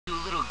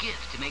little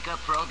gift to make up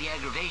for all the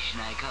aggravation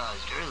I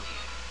caused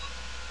earlier.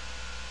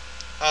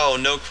 Oh,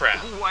 no crap.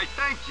 Why,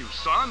 thank you,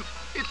 son.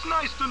 It's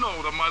nice to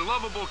know that my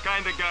lovable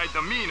kind of guy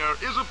demeanor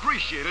is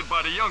appreciated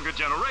by the younger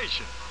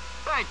generation.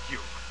 Thank you.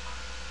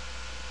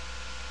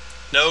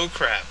 No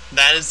crap.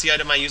 That is the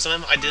item I used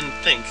on him? I didn't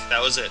think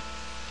that was it.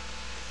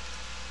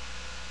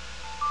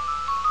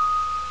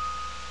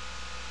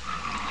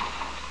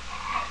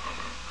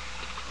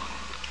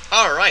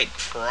 Alright,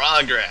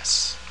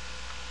 progress.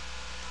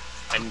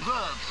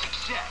 Above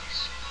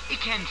success,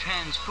 it can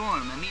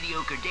transform a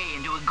mediocre day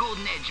into a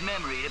golden edge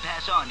memory to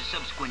pass on to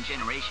subsequent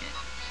generations.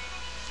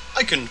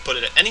 I couldn't put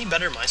it any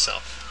better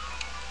myself.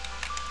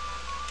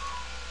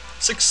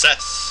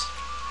 Success.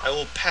 I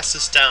will pass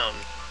this down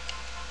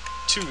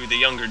to the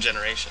younger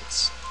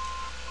generations.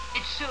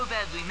 It's so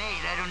badly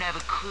made, I don't have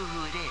a clue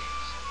who it is.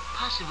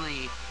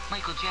 Possibly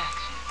Michael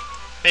Jackson.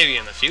 Maybe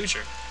in the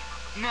future.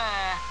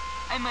 Nah,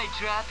 I might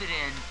drop it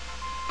and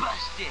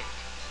bust it.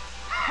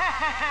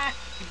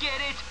 Get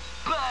it?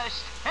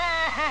 Bust.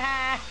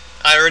 I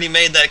already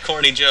made that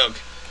corny joke.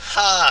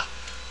 Ha!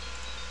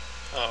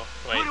 Oh,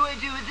 wait. What do I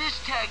do with this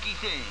tacky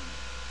thing?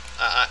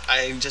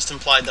 I just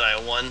implied that I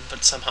won,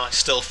 but somehow I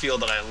still feel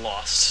that I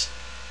lost.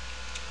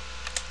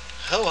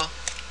 Oh well.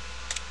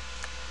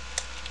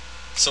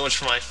 So much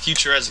for my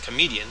future as a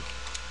comedian.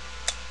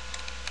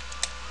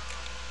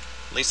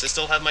 At least I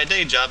still have my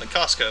day job at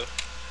Costco.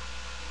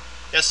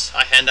 Yes,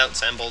 I hand out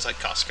samples at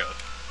Costco.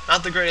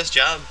 Not the greatest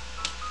job,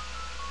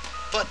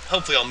 but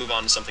hopefully I'll move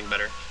on to something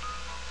better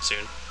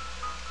soon.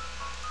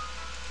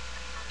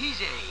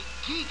 He's a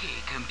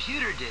geeky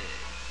computer dude.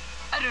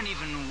 I don't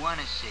even want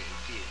to say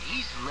dude.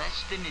 He's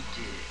less than a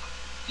dude.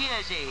 He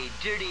has a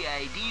dirty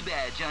ID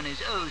badge on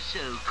his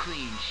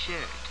oh-so-clean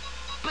shirt,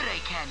 but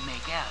I can't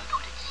make out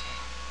what it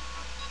says.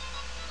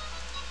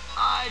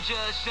 I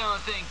just don't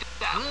think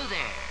that... Hello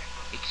there.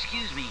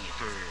 Excuse me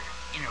for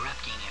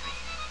interrupting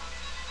everything.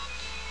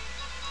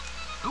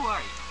 Who are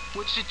you?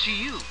 What's it to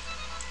you?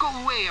 Go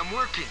away, I'm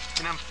working,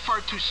 and I'm far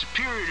too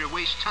superior to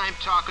waste time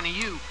talking to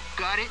you.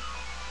 Got it?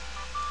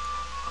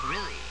 Oh,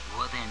 really?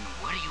 Well then,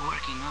 what are you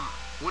working on?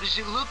 What does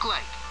it look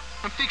like?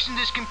 I'm fixing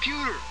this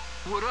computer.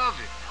 What of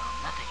it?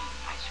 Oh, nothing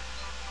nicer.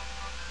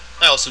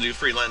 I also do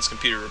freelance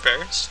computer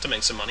repairs to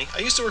make some money. I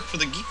used to work for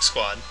the Geek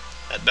Squad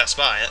at Best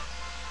Buy. It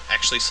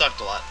actually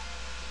sucked a lot.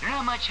 You're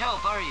not much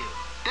help, are you?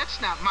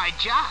 That's not my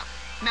job.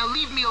 Now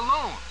leave me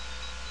alone.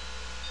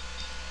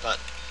 But,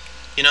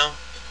 you know,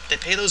 they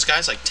pay those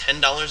guys like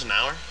 $10 an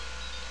hour.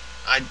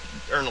 I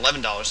earn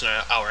 $11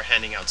 an hour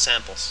handing out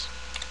samples.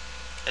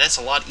 And that's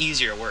a lot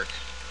easier work.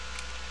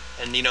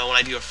 And you know, when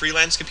I do a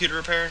freelance computer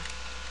repair,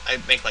 I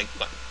make like,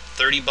 what,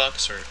 30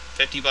 bucks or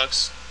 50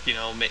 bucks, you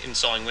know,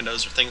 installing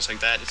Windows or things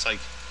like that. It's like,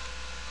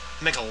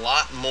 I make a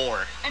lot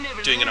more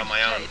doing it on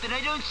my own. But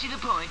I don't see the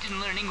point in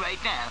learning right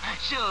now,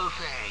 so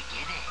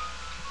forget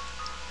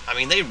it. I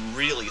mean, they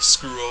really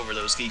screw over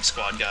those Geek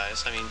Squad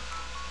guys. I mean,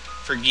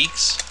 for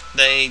geeks,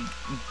 they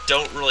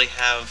don't really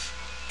have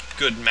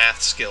good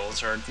math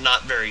skills or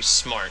not very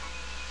smart,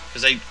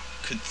 because they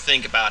could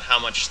think about how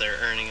much they're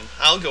earning, and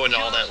I'll go into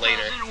all that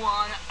later.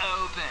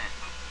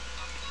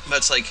 But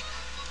it's like,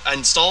 I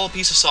install a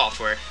piece of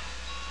software,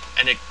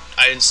 and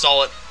I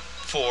install it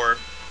for,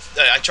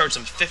 I charge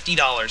them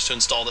 $50 to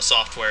install the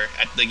software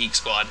at the Geek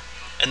Squad,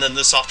 and then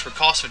the software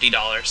costs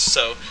 $50,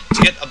 so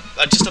to get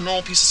just a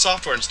normal piece of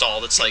software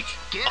installed, it's like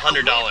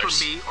 $100. Get away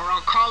from me, or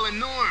I'll call a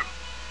Norm.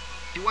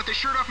 You want the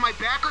shirt off my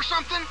back or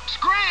something?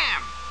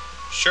 Scram!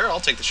 Sure, I'll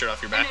take the shirt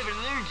off your back. I never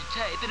learned to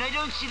type, and I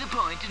don't see the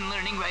point in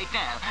learning right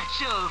now,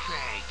 so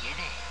forget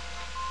it.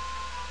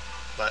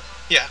 But,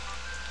 yeah,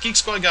 Geek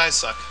Squad guys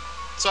suck.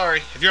 Sorry,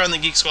 if you're on the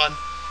Geek Squad,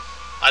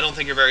 I don't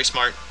think you're very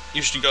smart.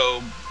 You should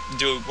go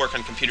do work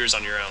on computers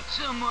on your own.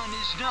 Someone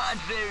is not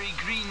very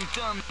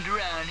green-thumbed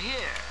around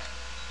here.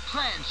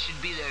 Plants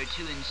should be there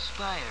to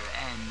inspire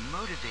and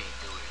motivate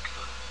the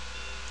workforce.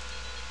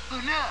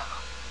 Oh no!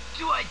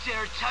 Do I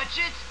dare touch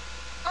it?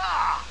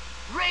 Ah!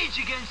 Rage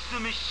against the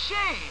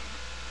machine!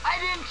 I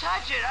didn't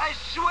touch it! I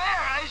swear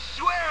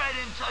I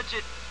didn't touch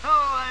it!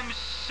 Oh, I'm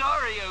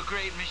sorry, oh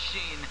great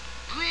machine.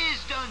 Please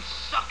don't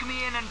suck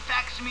me in and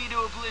fax me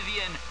to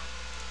oblivion.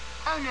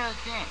 Oh no,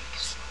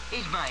 thanks.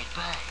 It might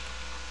bite.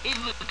 It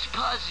looks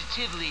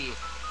positively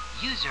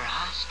user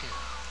hostile.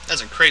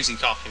 That's a crazy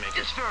coffee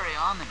maker. It's very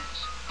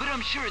ominous, but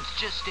I'm sure it's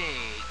just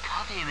a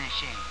coffee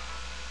machine.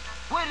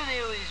 Why do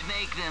they always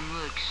make them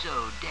look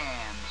so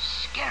damn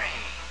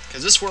scary?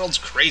 Because this world's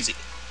crazy.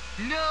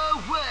 No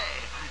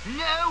way!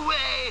 No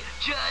way!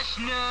 Just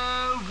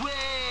no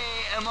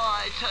way am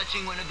I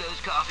touching one of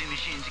those coffee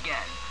machines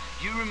again.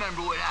 You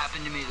remember what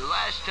happened to me the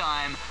last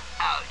time?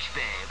 Ouch,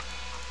 babe.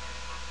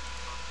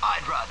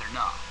 I'd rather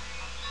not.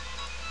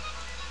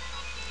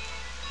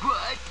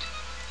 What?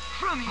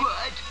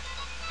 What?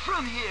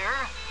 From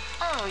here?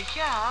 Oh,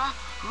 yeah,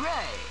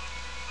 right.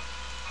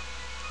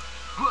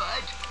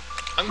 What?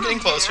 I'm getting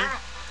closer. Here?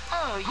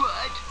 Oh,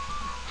 what?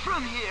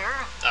 From here?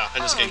 Oh, I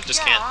just yeah,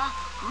 can't.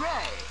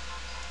 Right.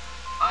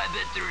 I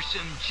bet there's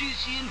some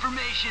juicy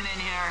information in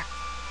here.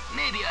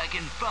 Maybe I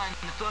can find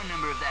the phone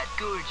number of that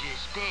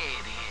gorgeous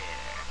babe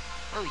here.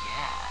 Oh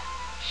yeah,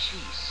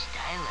 she's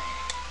stylish.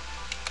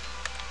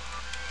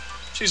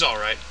 She's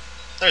alright.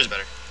 There's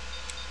better.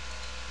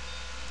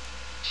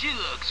 She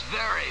looks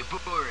very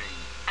boring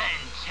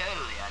and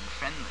totally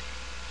unfriendly.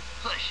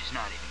 Plus, she's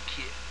not even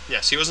cute.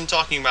 Yes, he wasn't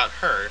talking about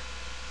her.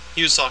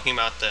 He was talking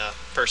about the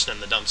person in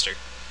the dumpster.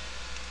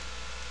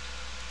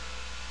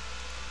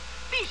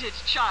 Beat it,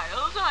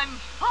 child. I'm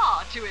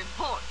far too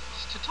important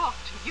to talk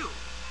to you.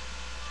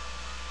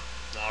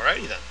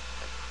 Alrighty then.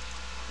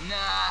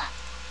 Nah,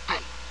 Hey,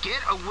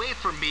 get away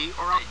from me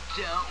or I I'll...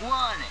 don't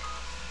want it.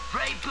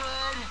 Right,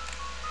 bud?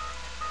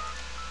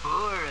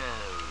 Bororama.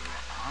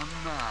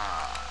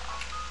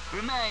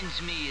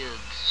 Reminds me of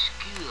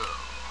school.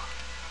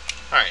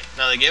 Alright,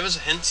 now they gave us a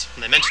hint,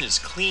 and they mentioned his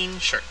clean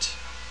shirt.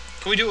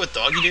 Can we do it with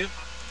Doggy Do?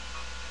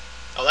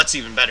 Oh, that's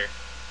even better.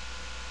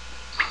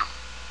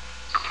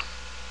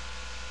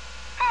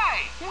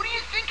 Hey, what do you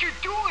think you're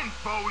doing,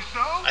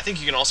 bozo? I think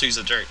you can also use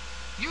the dirt.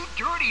 You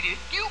dirtied it,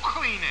 you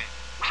clean it.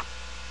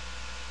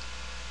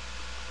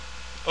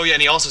 Oh yeah,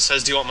 and he also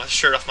says, do you want my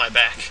shirt off my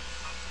back?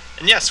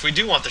 And yes, we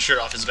do want the shirt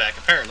off his back,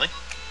 apparently.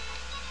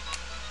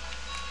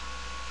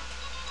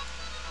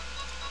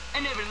 I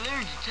never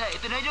learned to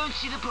type, and I don't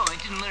see the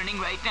point in learning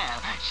right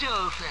now, so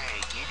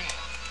forget it.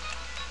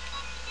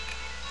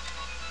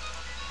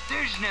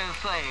 There's no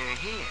fire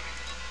here.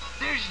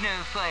 There's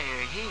no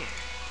fire here.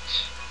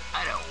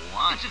 I don't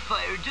want. It's a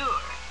fire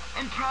door,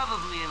 and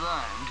probably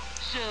alarmed,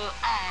 so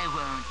I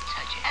won't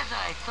touch it, as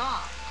I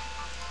thought.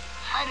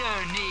 I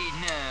don't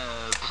need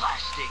no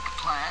plastic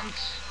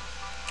plants.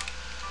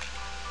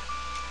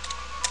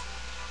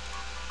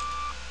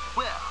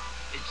 Well,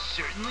 it's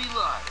certainly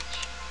large.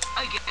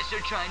 I guess they're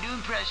trying to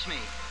impress me,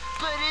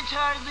 but it's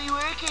hardly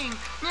working.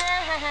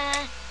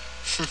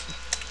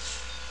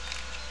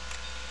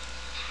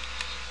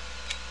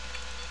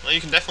 Well,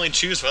 you can definitely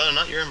choose whether or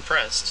not you're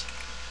impressed.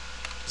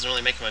 Doesn't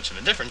really make much of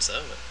a difference,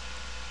 though, but...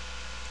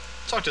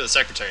 Talk to the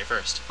secretary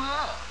first.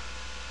 Whoa,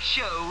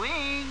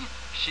 showing.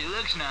 She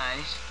looks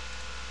nice.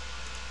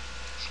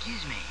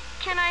 Excuse me.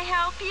 Can I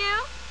help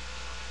you?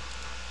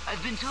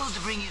 I've been told to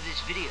bring you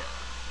this video,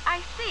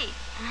 I see.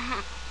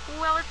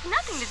 Well, it's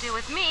nothing to do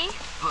with me.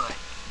 but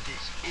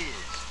this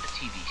is a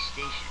TV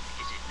station,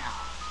 is it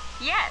not?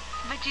 Yes,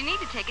 but you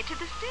need to take it to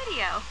the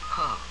studio.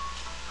 Oh,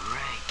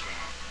 right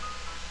then.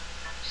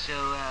 So,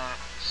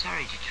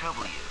 sorry to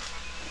trouble you.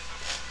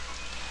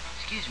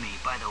 Excuse me,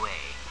 by the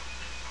way.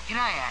 Can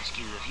I ask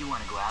you if you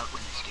want to go out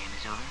when this game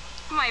is over?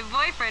 My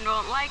boyfriend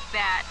won't like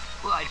that.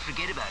 Well, I'd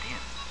forget about him.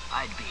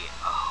 I'd be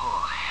a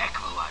whole heck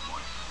of a lot more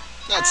fun.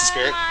 That's the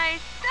spirit.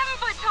 My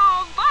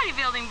 7-foot-tall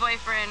bodybuilding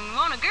boyfriend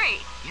won't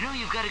agree. You know,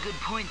 you've got a good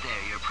point there.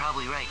 You're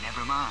probably right.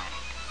 Never mind.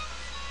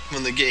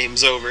 When the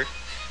game's over.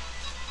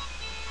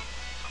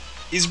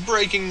 He's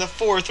breaking the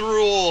 4th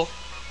rule.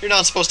 You're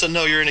not supposed to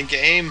know you're in a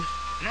game.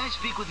 Can I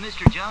speak with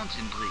Mr.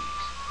 Johnson, please?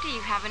 Do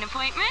you have an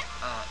appointment?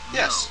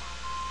 Yes. No.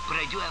 But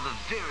I do have a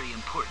very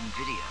important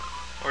video.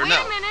 Or Wait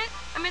no. a minute.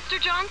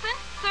 Mr. Johnson?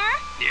 Sir?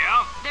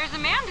 Yeah? There's a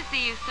man to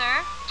see you,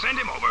 sir. Send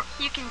him over.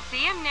 You can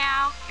see him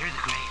now. You're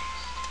the greatest.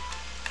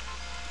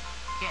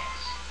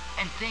 Yes,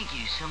 and thank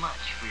you so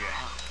much for your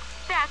help.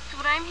 That's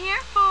what I'm here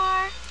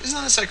for.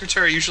 Isn't the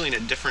secretary usually in a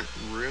different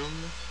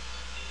room?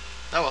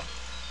 Oh well.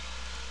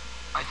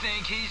 I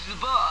think he's the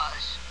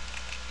boss.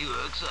 He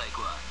looks like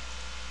one.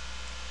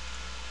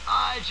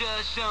 I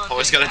just don't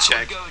Always think gotta that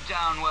check. would go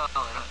down well at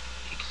all.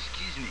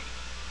 Excuse me,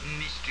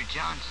 Mr.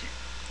 Johnson.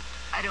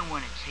 I don't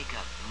want to take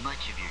up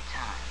much of your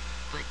time,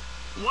 but...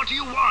 What do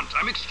you want?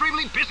 I'm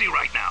extremely busy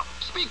right now.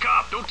 Speak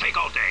up. Don't take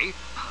all day.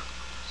 Oh,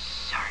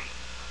 sorry.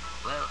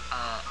 Well,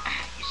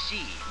 you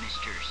see,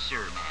 Mr.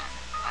 Sirman,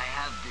 I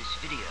have this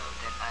video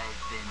that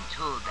I've been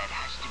told that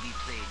has to be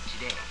played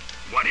today.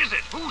 What is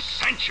it? Who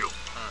sent you?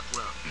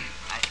 Well,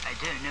 I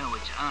don't know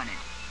what's on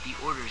it. The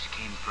orders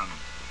came from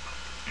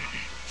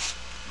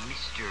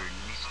Mr.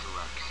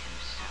 Nistelux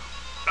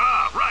himself.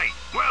 Ah, right.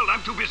 Well, I'm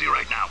too busy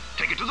right now.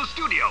 Take it to the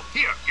studio.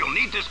 Here, you'll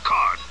need this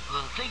card.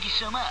 Well, thank you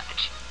so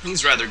much.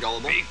 He's rather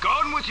gullible. Be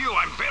gone with you.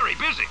 I'm very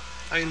busy.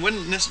 I mean,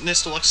 wouldn't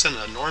Nistelux send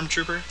a Norm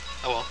Trooper?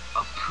 Oh well.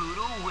 A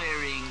poodle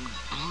wearing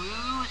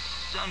blue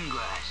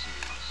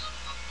sunglasses.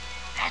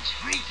 That's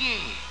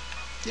freaky.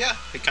 Yeah,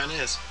 it kinda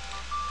is.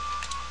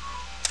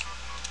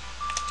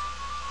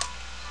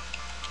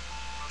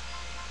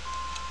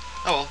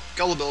 Oh well,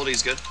 gullibility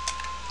is good.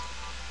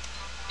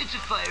 It's a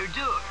fire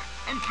door,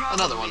 and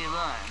probably Another one.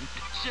 alarmed,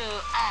 so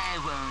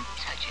I won't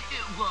touch it.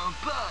 It won't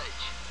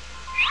budge.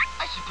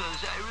 I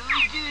suppose I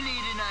really do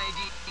need an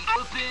ID.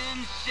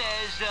 Open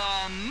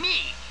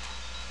sesame.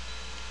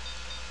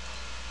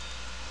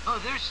 Oh,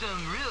 there's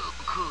some real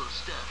cool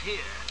stuff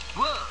here.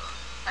 Whoa,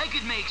 I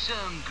could make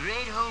some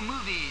great home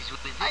movies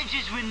with it. I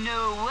just wouldn't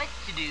know what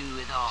to do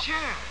with all.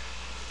 Sure,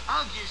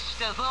 I'll just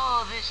stuff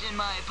all this in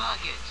my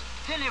pockets.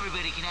 Then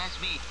everybody can ask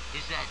me,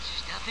 is that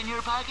stuff in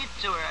your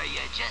pockets, or are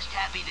you just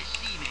happy to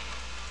see me?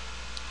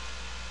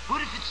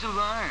 What if it's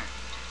alarmed?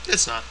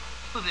 It's not.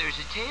 Well, there's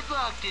a tape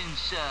locked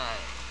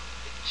inside.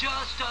 It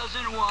just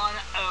doesn't want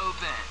to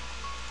open.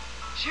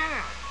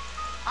 Sure.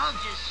 I'll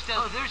just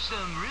stuff. Oh, there's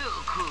some real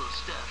cool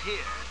stuff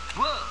here.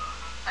 Whoa,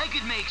 I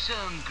could make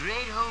some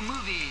great home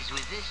movies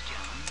with this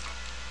junk.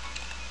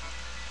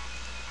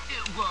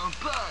 It won't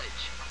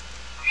budge.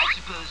 I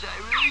suppose I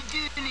really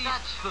do need...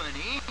 That's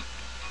funny.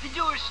 The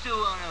door still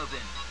won't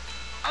open.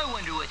 I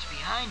wonder what's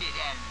behind it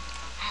and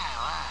how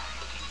I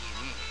can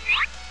get in.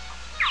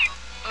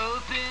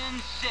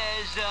 Open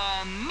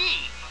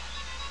sesame.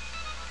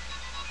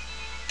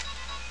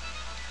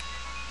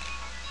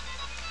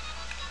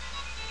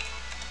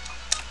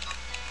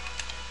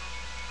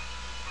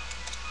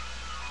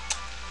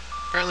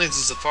 Apparently this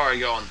is as far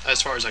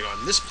as I go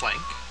on this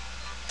plank.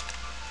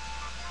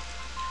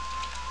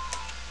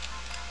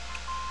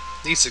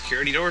 These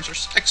security doors are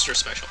extra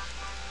special.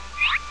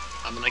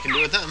 Nothing I can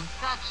do with them.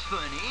 That's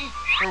funny.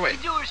 Or wait.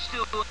 The door's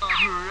still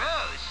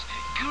gross,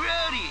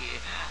 grody,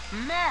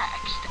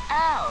 maxed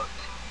out.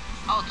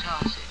 I'll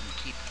toss it and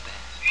keep it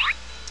back.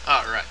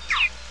 Alright.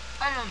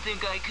 I don't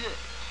think I could.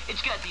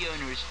 It's got the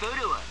owner's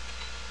photo on it.